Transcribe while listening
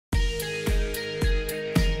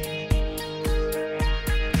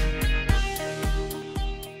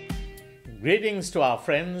Greetings to our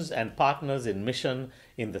friends and partners in mission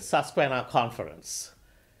in the Susquehanna Conference.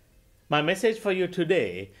 My message for you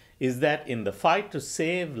today is that in the fight to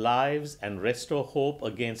save lives and restore hope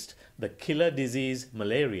against the killer disease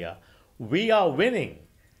malaria, we are winning.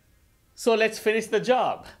 So let's finish the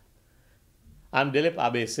job. I'm Dilip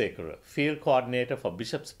Abayasekara, Field Coordinator for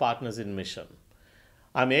Bishop's Partners in Mission.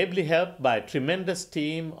 I'm ably helped by a tremendous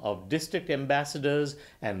team of district ambassadors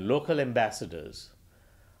and local ambassadors.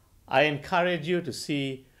 I encourage you to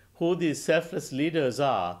see who these selfless leaders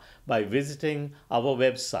are by visiting our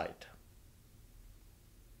website.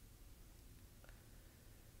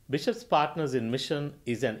 Bishop's Partners in Mission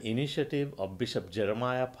is an initiative of Bishop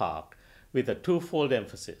Jeremiah Park with a twofold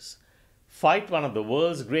emphasis: fight one of the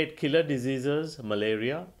world's great killer diseases,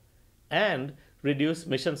 malaria, and reduce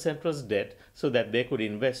Mission Central's debt so that they could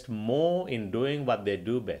invest more in doing what they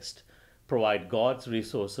do best, provide God's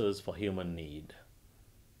resources for human need.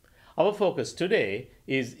 Our focus today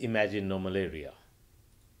is Imagine No Malaria.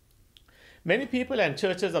 Many people and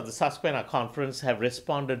churches of the Susquehanna Conference have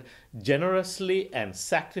responded generously and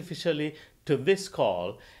sacrificially to this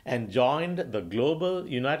call and joined the Global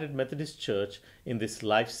United Methodist Church in this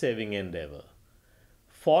life-saving endeavor.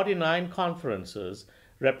 49 conferences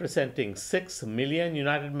representing 6 million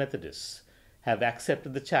United Methodists have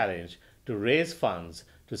accepted the challenge to raise funds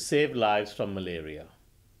to save lives from malaria.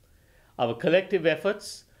 Our collective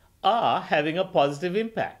efforts are having a positive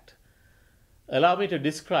impact. Allow me to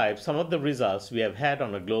describe some of the results we have had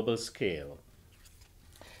on a global scale.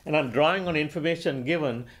 And I'm drawing on information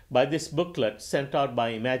given by this booklet sent out by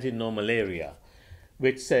Imagine No Malaria,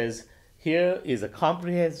 which says, here is a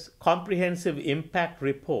comprehensive impact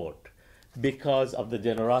report because of the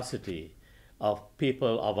generosity of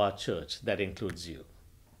people of our church. That includes you.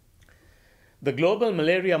 The global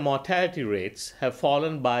malaria mortality rates have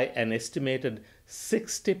fallen by an estimated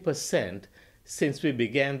 60% since we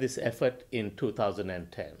began this effort in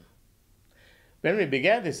 2010. When we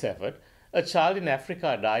began this effort, a child in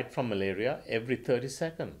Africa died from malaria every 30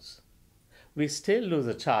 seconds. We still lose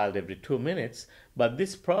a child every 2 minutes, but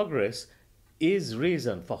this progress is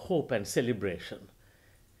reason for hope and celebration.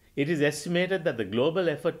 It is estimated that the global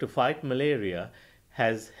effort to fight malaria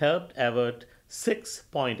has helped avert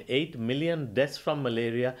 6.8 million deaths from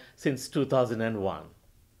malaria since 2001.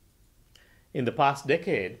 In the past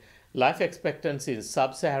decade, life expectancy in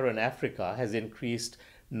sub-Saharan Africa has increased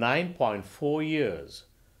 9.4 years,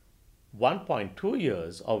 1.2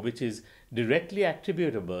 years of which is directly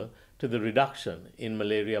attributable to the reduction in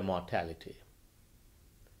malaria mortality.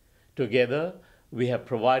 Together, we have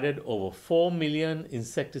provided over 4 million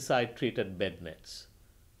insecticide-treated bed nets.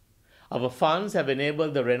 Our funds have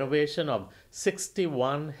enabled the renovation of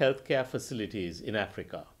 61 healthcare facilities in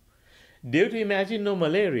Africa. Due to Imagine No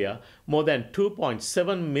Malaria, more than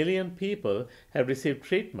 2.7 million people have received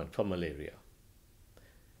treatment for malaria.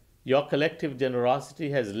 Your collective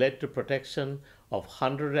generosity has led to protection of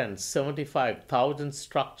 175,000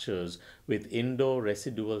 structures with indoor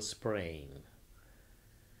residual spraying.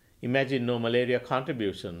 Imagine No Malaria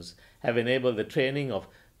contributions have enabled the training of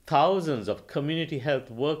thousands of community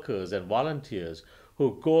health workers and volunteers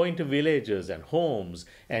who go into villages and homes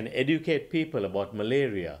and educate people about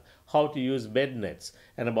malaria, how to use bed nets,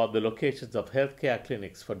 and about the locations of healthcare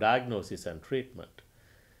clinics for diagnosis and treatment.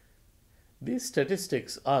 These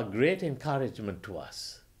statistics are great encouragement to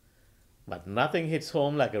us, but nothing hits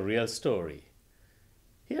home like a real story.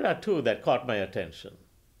 Here are two that caught my attention.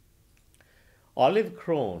 Olive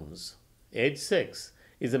Crones, age 6,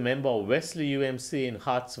 is a member of Wesley UMC in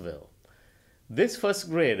Hartsville. This first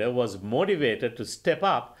grader was motivated to step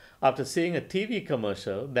up after seeing a TV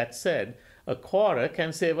commercial that said a quarter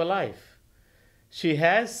can save a life. She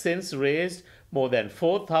has since raised more than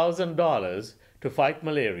 $4,000 to fight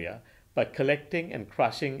malaria by collecting and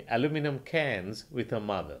crushing aluminum cans with her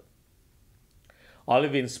mother.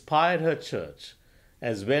 Olive inspired her church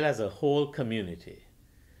as well as a whole community.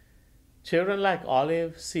 Children like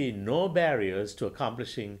Olive see no barriers to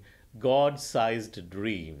accomplishing God-sized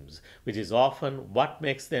dreams, which is often what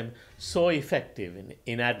makes them so effective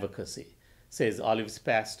in advocacy, says Olive's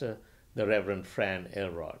pastor, the Reverend Fran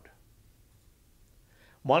Elrod.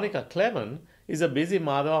 Monica Clement is a busy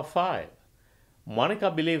mother of 5.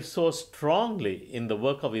 Monica believes so strongly in the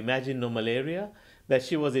work of Imagine No Malaria that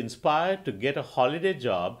she was inspired to get a holiday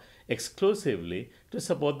job exclusively to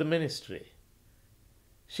support the ministry.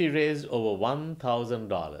 She raised over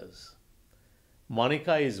 $1,000.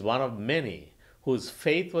 Monica is one of many whose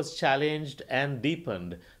faith was challenged and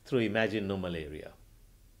deepened through Imagine No Malaria.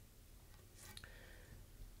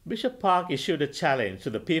 Bishop Park issued a challenge to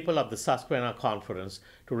the people of the Susquehanna Conference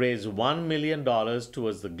to raise $1 million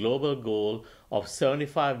towards the global goal of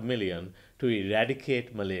 $75 million to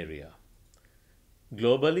eradicate malaria.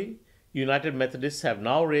 Globally, United Methodists have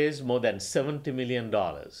now raised more than $70 million.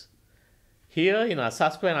 Here in our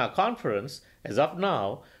Susquehanna Conference, as of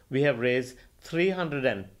now, we have raised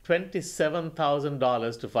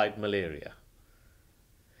 $327,000 to fight malaria.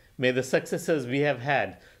 May the successes we have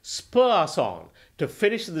had spur us on to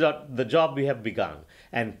finish the job we have begun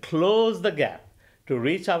and close the gap to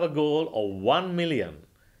reach our goal of 1 million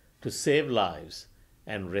to save lives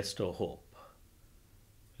and restore hope.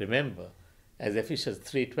 Remember, as Ephesians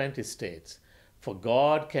 3:20 states, "For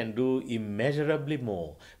God can do immeasurably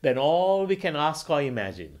more than all we can ask or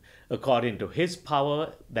imagine, according to His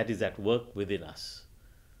power that is at work within us."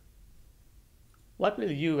 What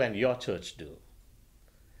will you and your church do?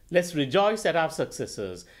 Let's rejoice at our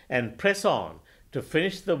successes and press on to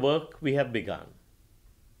finish the work we have begun.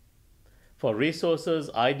 For resources,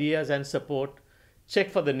 ideas, and support, check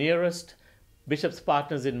for the nearest Bishop's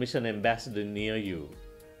Partners in Mission ambassador near you,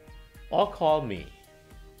 or call me.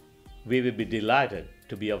 We will be delighted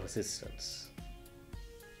to be of assistance.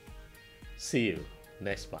 See you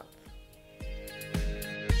next month.